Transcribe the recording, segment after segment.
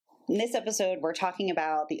In this episode, we're talking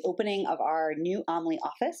about the opening of our new Omlie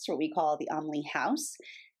office, what we call the Omlie House,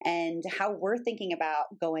 and how we're thinking about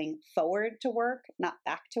going forward to work, not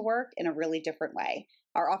back to work, in a really different way.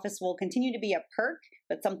 Our office will continue to be a perk,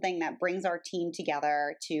 but something that brings our team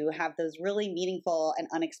together to have those really meaningful and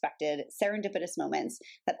unexpected serendipitous moments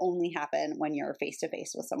that only happen when you're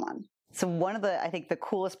face-to-face with someone. So one of I think the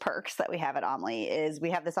coolest perks that we have at Omlie is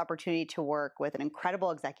we have this opportunity to work with an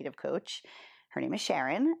incredible executive coach. Her name is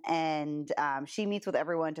Sharon, and she meets with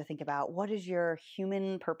everyone to think about what is your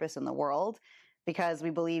human purpose in the world, because we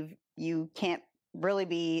believe you can't really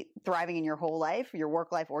be thriving in your whole life, your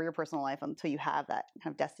work life or your personal life, until you have that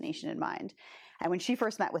kind of destination in mind. And when she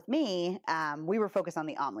first met with me, we were focused on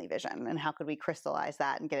the Omlie vision and how could we crystallize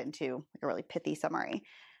that and get it into like a really pithy summary.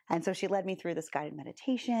 And so she led me through this guided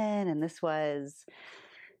meditation, and this was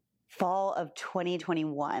fall of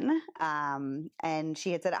 2021. And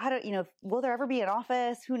she had said, will there ever be an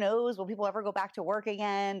office? Who knows? Will people ever go back to work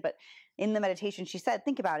again? But in the meditation, she said,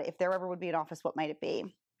 think about it. If there ever would be an office, what might it be?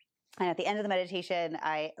 And at the end of the meditation,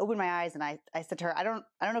 I opened my eyes and I said to her, I don't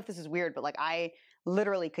know if this is weird, but like I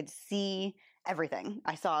literally could see everything.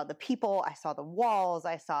 I saw the people, I saw the walls,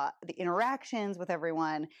 I saw the interactions with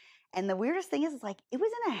everyone. And the weirdest thing is like, it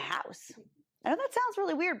was in a house. I know that sounds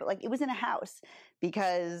really weird, but like it was in a house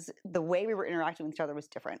because the way we were interacting with each other was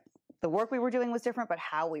different. The work we were doing was different, but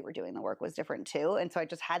how we were doing the work was different too. And so I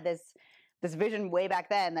just had this vision way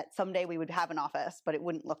back then that someday we would have an office, but it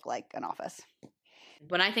wouldn't look like an office.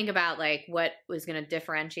 When I think about like what was going to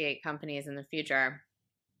differentiate companies in the future,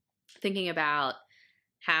 thinking about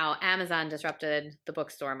how Amazon disrupted the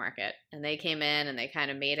bookstore market, and they came in and they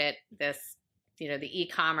kind of made it this, the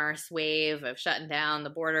e-commerce wave of shutting down the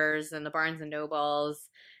Borders and the Barnes and Nobles.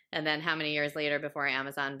 And then how many years later before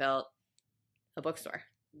Amazon built a bookstore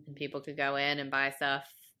and people could go in and buy stuff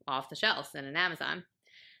off the shelves in an Amazon.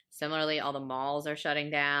 Similarly, all the malls are shutting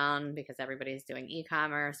down because everybody's doing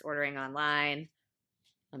e-commerce, ordering online.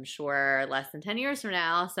 I'm sure less than 10 years from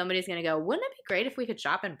now, somebody's going to go, wouldn't it be great if we could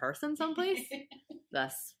shop in person someplace?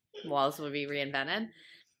 Thus, walls would be reinvented.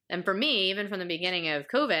 And for me, even from the beginning of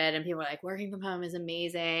COVID, and people were like, working from home is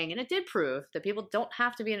amazing. And it did prove that people don't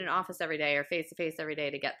have to be in an office every day or face-to-face every day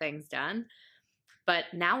to get things done. But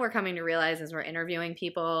now we're coming to realize as we're interviewing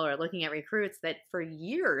people or looking at recruits that for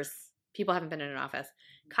years, people haven't been in an office.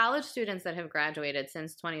 College students that have graduated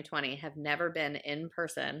since 2020 have never been in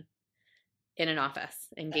person in an office,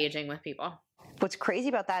 engaging with people. What's crazy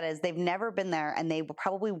about that is they've never been there, and they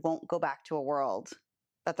probably won't go back to a world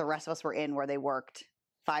that the rest of us were in where they worked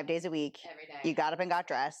 5 days a week. Every day. You got up and got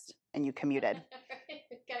dressed and you commuted.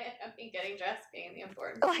 Getting dressed being the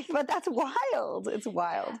important. But that's wild. It's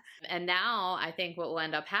wild. And now I think what will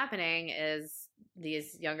end up happening is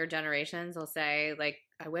these younger generations will say, like,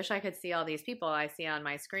 I wish I could see all these people I see on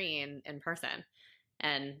my screen in person.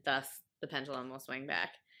 And thus the pendulum will swing back.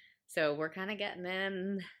 So we're kind of getting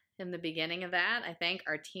in the beginning of that. I think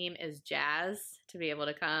our team is jazzed to be able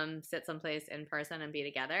to come sit someplace in person and be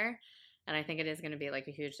together. And I think it is going to be like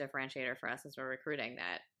a huge differentiator for us as we're recruiting,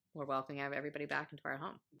 that we're welcoming everybody back into our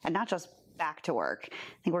home. And not just back to work.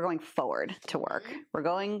 I think we're going forward to work. Mm-hmm. We're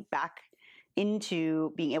going back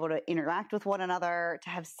into being able to interact with one another, to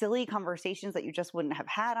have silly conversations that you just wouldn't have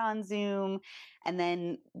had on Zoom. And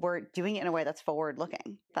then we're doing it in a way that's forward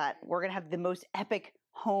looking, that we're going to have the most epic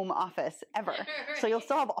home office ever. Right. So you'll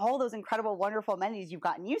still have all those incredible, wonderful amenities you've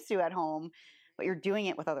gotten used to at home, but you're doing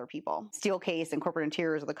it with other people. Steelcase and Corporate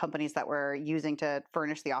Interiors are the companies that we're using to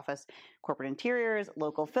furnish the office. Corporate Interiors,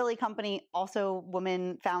 local Philly company, also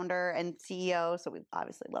woman founder and CEO. So we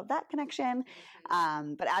obviously love that connection.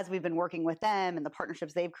 But as we've been working with them and the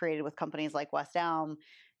partnerships they've created with companies like West Elm,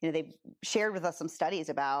 they've shared with us some studies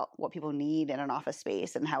about what people need in an office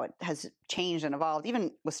space and how it has changed and evolved. Even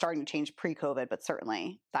was starting to change pre-COVID, but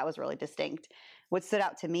certainly that was really distinct. What stood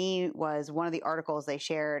out to me was one of the articles they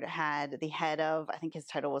shared had the head of, I think his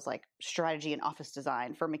title was like strategy and office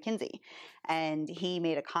design for McKinsey. And he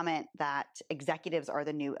made a comment that executives are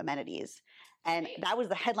the new amenities. And that was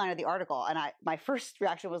the headline of the article. And my first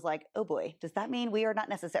reaction was like, oh boy, does that mean we are not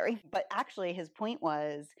necessary? But actually his point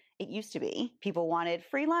was, it used to be people wanted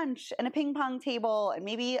free lunch and a ping pong table and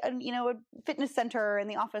maybe a fitness center in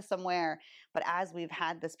the office somewhere. But as we've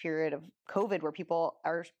had this period of COVID where people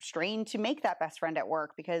are strained to make that best friend at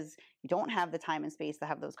work because you don't have the time and space to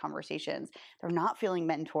have those conversations, they're not feeling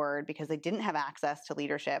mentored because they didn't have access to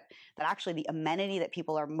leadership, that actually the amenity that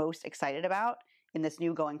people are most excited about in this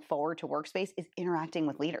new going forward to workspace is interacting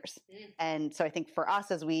with leaders. And so I think for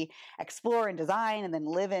us, as we explore and design and then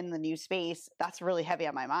live in the new space, that's really heavy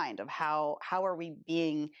on my mind of how are we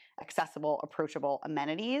being accessible, approachable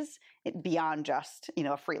amenities beyond just,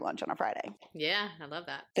 a free lunch on a Friday. Yeah, I love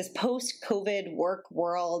that. This post-COVID work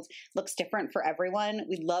world looks different for everyone.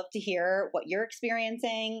 We'd love to hear what you're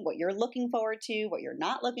experiencing, what you're looking forward to, what you're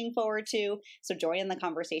not looking forward to. So join in the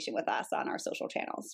conversation with us on our social channels.